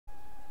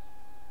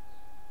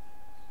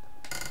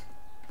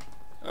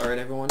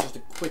Alright everyone, just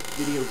a quick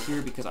video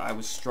here because I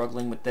was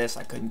struggling with this.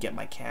 I couldn't get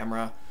my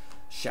camera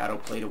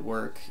shadowplay to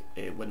work.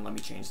 It wouldn't let me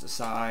change the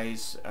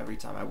size. Every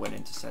time I went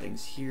into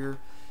settings here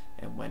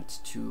and went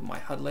to my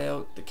HUD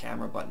layout, the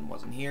camera button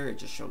wasn't here. It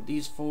just showed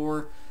these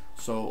four.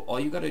 So all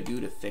you got to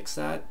do to fix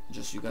that,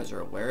 just so you guys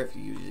are aware if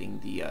you're using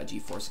the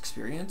geforce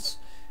experience,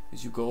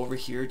 is you go over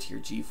here to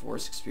your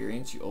geforce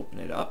experience, you open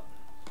it up,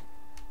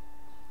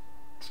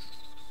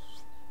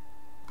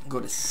 go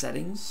to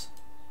settings,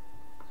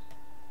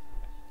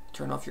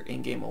 turn off your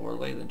in-game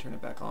overlay, then turn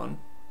it back on,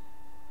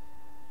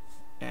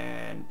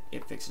 and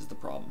it fixes the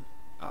problem.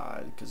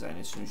 Because then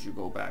as soon as you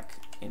go back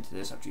into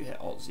this, after you hit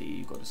Alt-Z,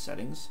 you go to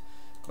settings,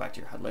 go back to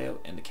your HUD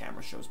layout, and the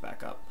camera shows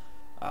back up.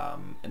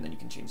 And then you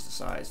can change the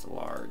size to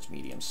large,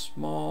 medium,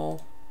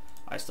 small.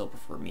 I still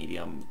prefer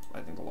medium. I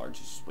think the large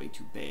is just way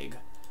too big.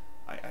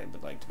 I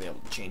would like to be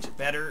able to change it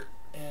better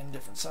in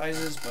different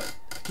sizes, but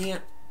I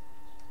can't.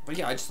 But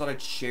yeah, I just thought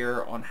I'd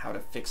share on how to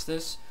fix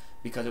this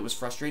because it was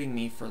frustrating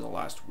me for the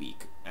last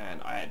week,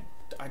 and I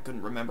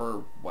couldn't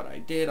remember what I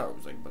did. I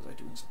was like, was I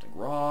doing something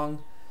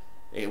wrong?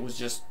 It was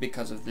just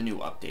because of the new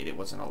update. It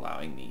wasn't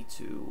allowing me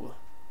to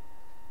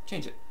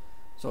change it.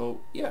 So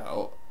yeah,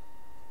 I'll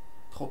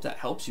hope that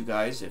helps you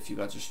guys if you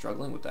guys are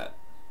struggling with that.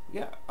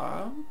 Yeah,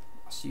 I'll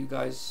see you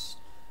guys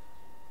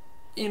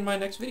in my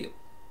next video,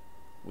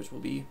 which will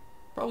be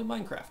probably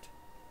Minecraft.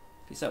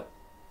 Peace out.